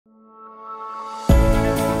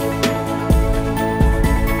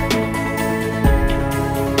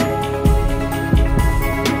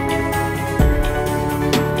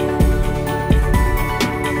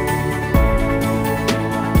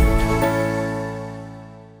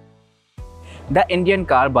The Indian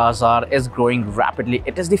car bazaar is growing rapidly.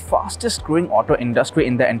 It is the fastest growing auto industry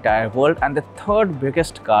in the entire world and the third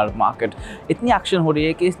biggest car market. इतनी action हो रही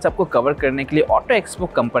है कि इस सबको cover करने के लिए Auto Expo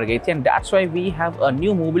कम पड़ गई थी, and that's why we have a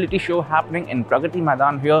new mobility show happening in Pragati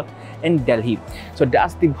Maidan here in Delhi. So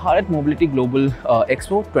that's the Bharat Mobility Global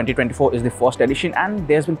Expo 2024 is the first edition, and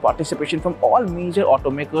there's been participation from all major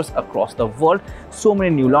automakers across the world. So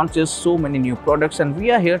many new launches, so many new products, and we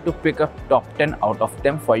are here to pick up top 10 out of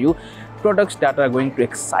them for you. Products that are going to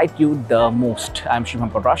excite you the most. I'm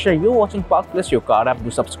Shivam Patrasha. You're watching Park Plus, your car app.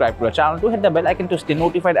 Do subscribe to our channel, do hit the bell icon to stay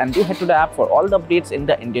notified, and do head to the app for all the updates in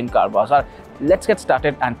the Indian car bazaar. Let's get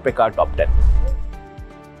started and pick our top 10.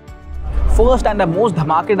 First and the most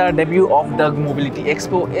dhamakedar debut of the Mobility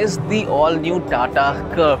Expo is the all-new Tata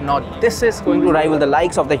Curvv. Now this is going to rival the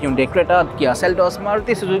likes of the Hyundai Creta, Kia Seltos,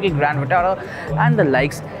 Maruti Suzuki Grand Vitara and the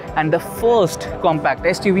likes, and the first compact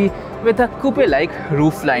SUV with a coupe-like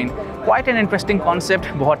roofline. Quite an interesting concept.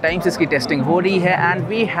 बहुत times इसकी testing हो रही है, and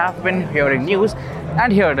we have been hearing news,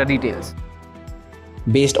 and here are the details.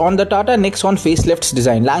 Based on the Tata Nexon facelift's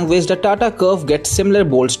design language, the Tata Curvv gets similar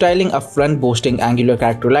bold styling up front, boasting angular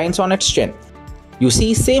character lines on its chin. You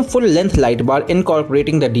see same full-length light bar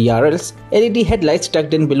incorporating the DRLs, LED headlights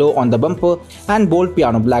tucked in below on the bumper, and bold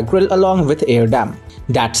piano black grille along with air dam.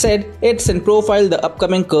 That said, it's in profile the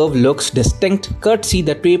upcoming Curvv looks distinct courtesy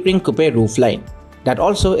the tapering coupe roofline. That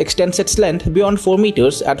also extends its length beyond 4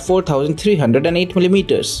 meters at 4,308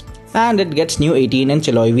 millimeters, and it gets new 18-inch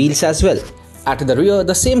alloy wheels as well. At the rear,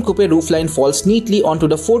 the same coupe roofline falls neatly onto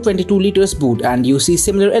the 422 liters boot, and you see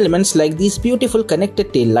similar elements like these beautiful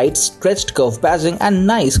connected tail lights, stretched curve badging, and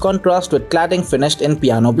nice contrast with cladding finished in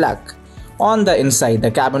piano black. On the inside,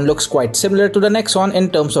 the cabin looks quite similar to the Nexon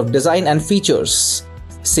in terms of design and features.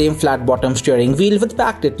 Same flat bottom steering wheel with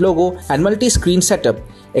backlit logo and multi-screen setup.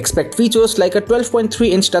 Expect features like a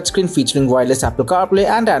 12.3-inch touchscreen featuring wireless Apple CarPlay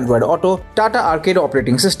and Android Auto, Tata Arcade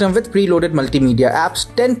operating system with preloaded multimedia apps,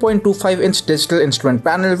 10.25-inch digital instrument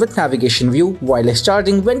panel with navigation view, wireless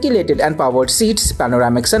charging, ventilated and powered seats,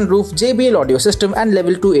 panoramic sunroof, JBL audio system, and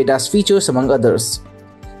level 2 ADAS features among others.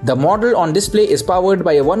 The model on display is powered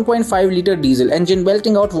by a 1.5-liter diesel engine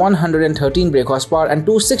belting out 113 brake horsepower and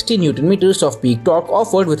 260 Nm of peak torque,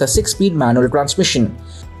 offered with a 6-speed manual transmission,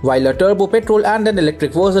 while a turbo petrol and an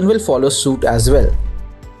electric version will follow suit as well.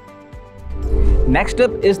 Next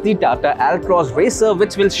up is the Tata Altroz Racer,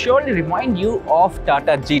 which will surely remind you of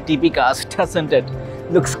Tata GTP cars, doesn't it?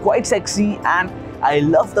 Looks quite sexy, and I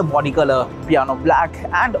love the body color, piano black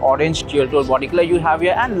and orange dual tone body color you have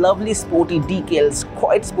here, and lovely sporty decals,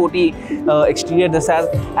 quite sporty exterior this has,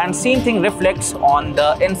 and same thing reflects on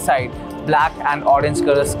the inside, black and orange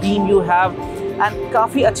color scheme you have, and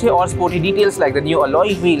काफी अच्छे और sporty details like the new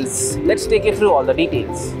alloy wheels. Let's take you through all the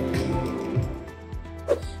details.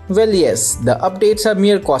 Well, yes, the updates are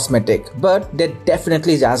mere cosmetic, but they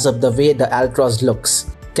definitely jazz up the way the Altroz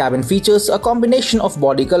looks. Cabin features a combination of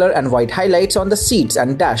body color and white highlights on the seats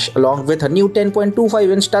and dash, along with a new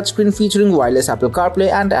 10.25-inch touchscreen featuring wireless Apple CarPlay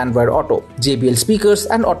and Android Auto, JBL speakers,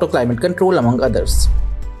 and auto climate control among others.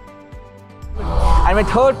 And my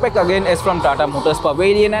third pick again is from Tata Motors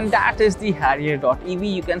Pavilion, and that is the Harrier.EV.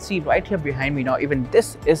 You can see right here behind me now, even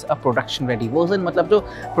this is a production ready version. मतलब जो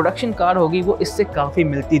production car होगी वो इससे काफ़ी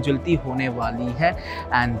मिलती जुलती होने वाली है.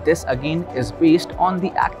 And this again is based on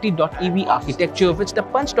the Active.EV architecture which the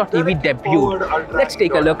Punch.EV debuted. Let's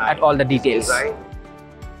take a look at all the details.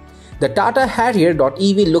 The Tata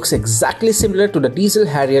Harrier.EV looks exactly similar to the diesel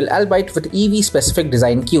Harrier, albeit with EV specific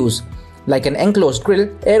design cues, like an enclosed grille,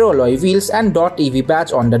 aero alloy wheels, and .EV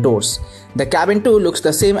badge on the doors. The cabin too looks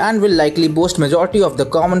the same and will likely boast majority of the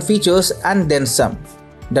common features and then some.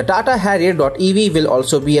 The Tata Harrier.EV will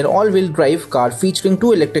also be an all-wheel drive car featuring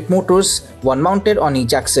 2 electric motors, one mounted on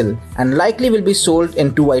each axle, and likely will be sold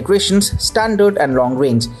in 2 iterations, standard and long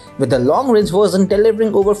range, with the long range version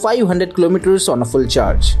delivering over 500 km on a full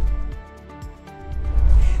charge.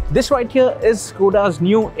 This right here is Skoda's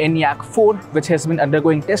new Enyaq 4, which has been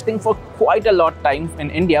undergoing testing for quite a lot of time in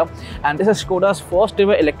India, and this is Skoda's first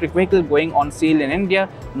ever electric vehicle going on sale in India,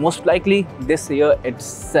 most likely this year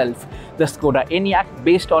itself. The Skoda Enyaq,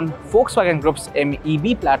 based on Volkswagen Group's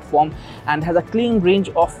MEB platform, and has a clean range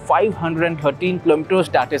of 513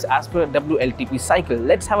 km, that is as per WLTP cycle.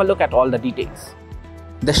 Let's have a look at all the details.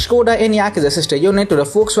 The Skoda Enyaq is a sister unit to the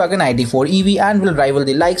Volkswagen ID.4 EV and will rival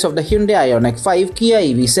the likes of the Hyundai Ioniq 5, Kia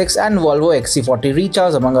EV6 and Volvo XC40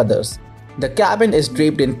 Recharge among others. The cabin is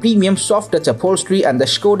draped in premium soft touch upholstery, and the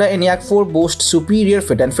Skoda Enyaq 4 boasts superior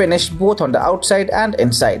fit and finish both on the outside and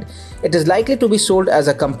inside. It is likely to be sold as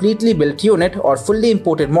a completely built unit or fully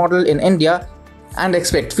imported model in India And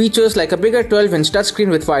expect features like a bigger 12-inch touchscreen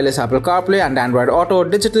with wireless Apple CarPlay and Android Auto,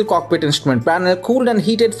 digital cockpit instrument panel, cooled and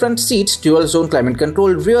heated front seats, dual-zone climate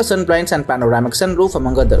control, rear sun blinds and panoramic sunroof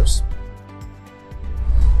among others.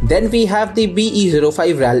 Then we have the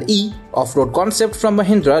BE05 Rall.E off-road concept from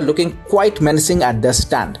Mahindra, looking quite menacing at the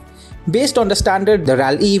stand. Based on the standard, the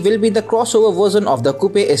Rall.E will be the crossover version of the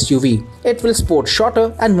coupe SUV. It will sport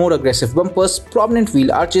shorter and more aggressive bumpers, prominent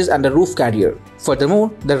wheel arches and a roof carrier.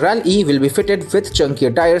 Furthermore, the Rall.E will be fitted with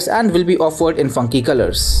chunkier tires and will be offered in funky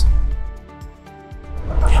colors.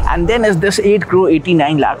 And then is this 8 crore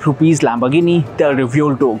 89 lakh rupees Lamborghini, the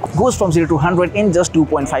Revuelto. Goes from 0 to 100 in just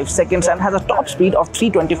 2.5 seconds and has a top speed of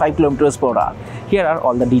 325 km per hour. Here are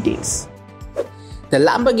all the details. The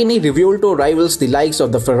Lamborghini Revuelto rivals the likes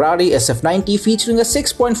of the Ferrari SF90, featuring a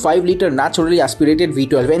 6.5-litre naturally aspirated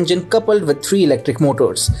V12 engine coupled with 3 electric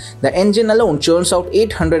motors. The engine alone churns out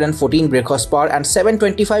 814 brake horsepower and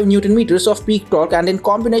 725 Nm of peak torque, and in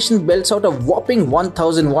combination belts out a whopping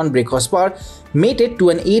 1001 brake horsepower, mated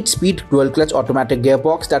to an 8-speed dual-clutch automatic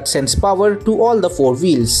gearbox that sends power to all the 4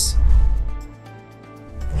 wheels.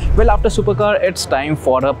 Well, after supercar, it's time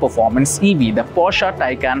for a performance EV, the Porsche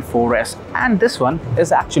Taycan 4S. And this one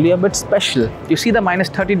is actually a bit special. You see the minus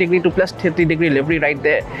 30 degree to plus 30 degree livery right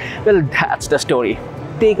there? Well, that's the story.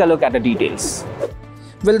 Take a look at the details.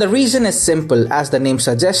 Well, the reason is simple. As the name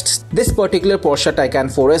suggests, this particular Porsche Taycan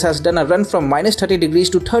 4S has done a run from minus 30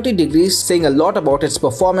 degrees to 30 degrees, saying a lot about its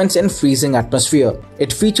performance in freezing atmosphere.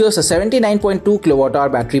 It features a 79.2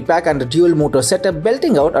 kWh battery pack and a dual motor setup,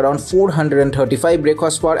 belting out around 435 brake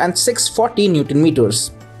horsepower and 640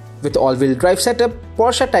 Nm. With all-wheel drive setup,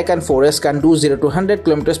 Porsche Taycan 4S can do 0 to 100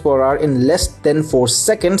 km per hour in less than 4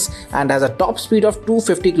 seconds and has a top speed of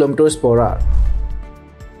 250 km per hour.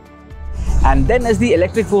 And then is the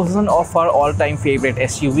electric version of our all-time favorite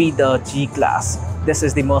SUV, the G-Class. This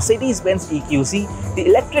is the Mercedes-Benz EQG, the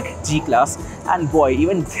electric G-Class, and boy,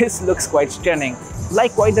 even this looks quite stunning,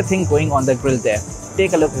 like quite the thing going on the grille there.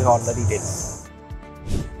 Take a look at all the details.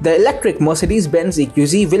 The electric Mercedes-Benz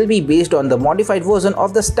EQG will be based on the modified version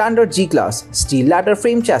of the standard G-Class steel ladder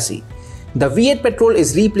frame chassis. The V8 petrol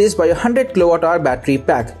is replaced by a 100 kWh battery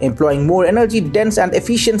pack, employing more energy-dense and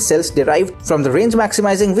efficient cells derived from the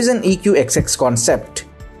range-maximizing Vision EQXX concept.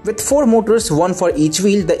 With 4 motors, one for each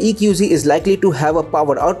wheel, the EQG is likely to have a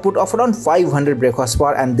power output of around 500 brake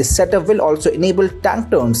horsepower, and this setup will also enable tank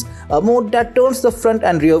turns, a mode that turns the front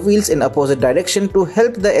and rear wheels in opposite direction to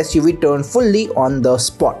help the SUV turn fully on the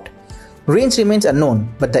spot. Range remains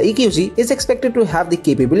unknown, but the EQG is expected to have the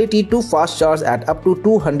capability to fast charge at up to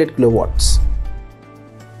 200 kW.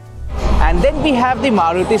 And then we have the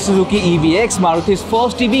Maruti Suzuki EVX, Maruti's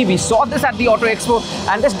first EV. We saw this at the Auto Expo,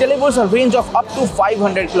 and this delivers a range of up to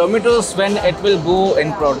 500 km when it will go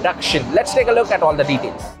in production. Let's take a look at all the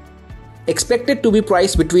details. Expected to be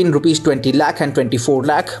priced between Rs 20 lakh and 24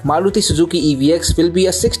 lakh, Maruti Suzuki EVX will be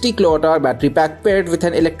a 60 kWh battery pack paired with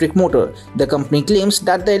an electric motor. The company claims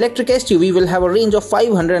that the electric SUV will have a range of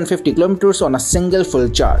 550 km on a single full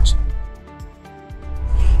charge.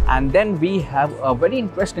 And then we have a very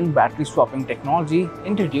interesting battery swapping technology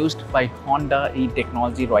introduced by Honda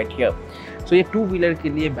e-technology right here. So ये two-wheeler के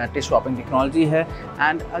लिए battery swapping technology है,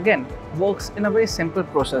 and again works in a very simple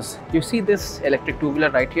process. You see this electric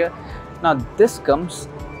two-wheeler right here. Now this comes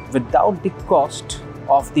without the cost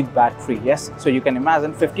of the battery. Yes, so you can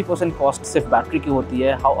imagine 50% cost सिर्फ battery की होती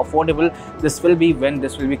है. How affordable this will be when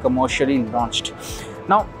this will be commercially launched.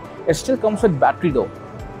 Now it still comes with battery though.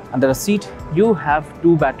 Under the seat you have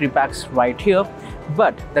 2 battery packs right here,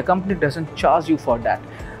 but the company doesn't charge you for that.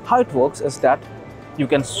 How it works is that you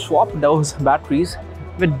can swap those batteries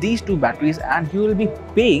with these 2 batteries, and you will be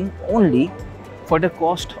paying only for the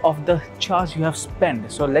cost of the charge you have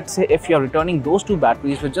spent. So let's say if you are returning those 2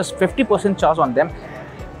 batteries with just 50% charge on them,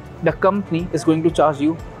 the company is going to charge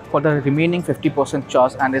you for the remaining 50%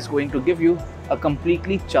 charge, and is going to give you a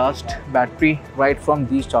completely charged battery right from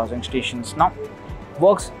these charging stations. Now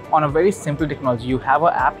works on a very simple technology. You have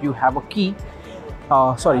an app, you have a key,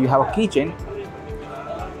 you have a keychain.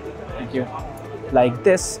 Thank you. Like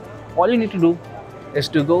this. All you need to do is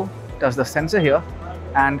to go touch the sensor here,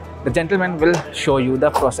 and the gentleman will show you the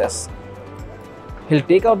process. He'll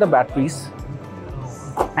take out the batteries,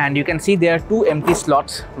 and you can see there are 2 empty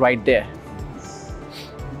slots right there.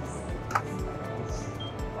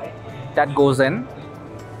 That goes in.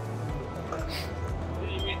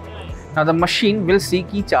 Now the machine will see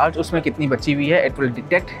कि charge उसमें कितनी बची हुई है. It will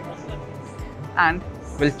detect and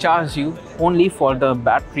will charge you only for the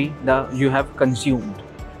battery that you have consumed.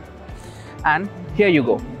 And here you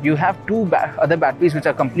go. You have 2 other batteries which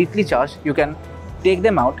are completely charged. You can take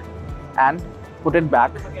them out and put it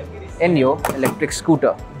back in your electric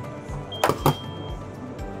scooter.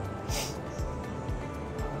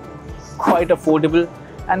 Quite affordable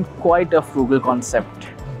and quite a frugal concept.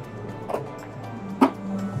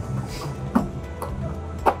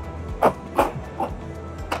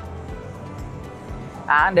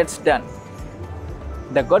 And it's done.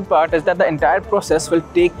 The good part is that the entire process will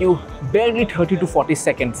take you barely 30 to 40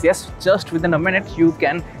 seconds. Yes, just within a minute you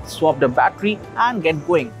can swap the battery and get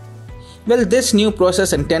going. Well, this new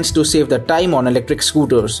process intends to save the time on electric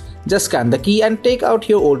scooters. Just scan the key and take out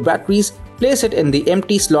your old batteries, place it in the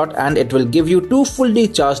empty slot, and it will give you 2 fully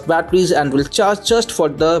charged batteries and will charge just for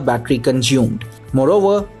the battery consumed.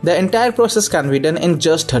 Moreover, the entire process can be done in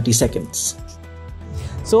just 30 seconds.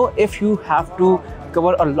 So if you have to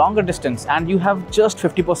cover a longer distance and you have just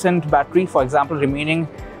 50% battery, for example, remaining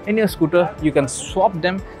in your scooter, you can swap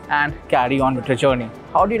them and carry on with your journey.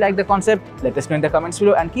 How do you like the concept? Let us know in the comments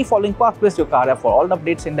below, and keep following Park Place Your Car for all the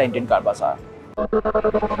updates in the Indian car bazaar.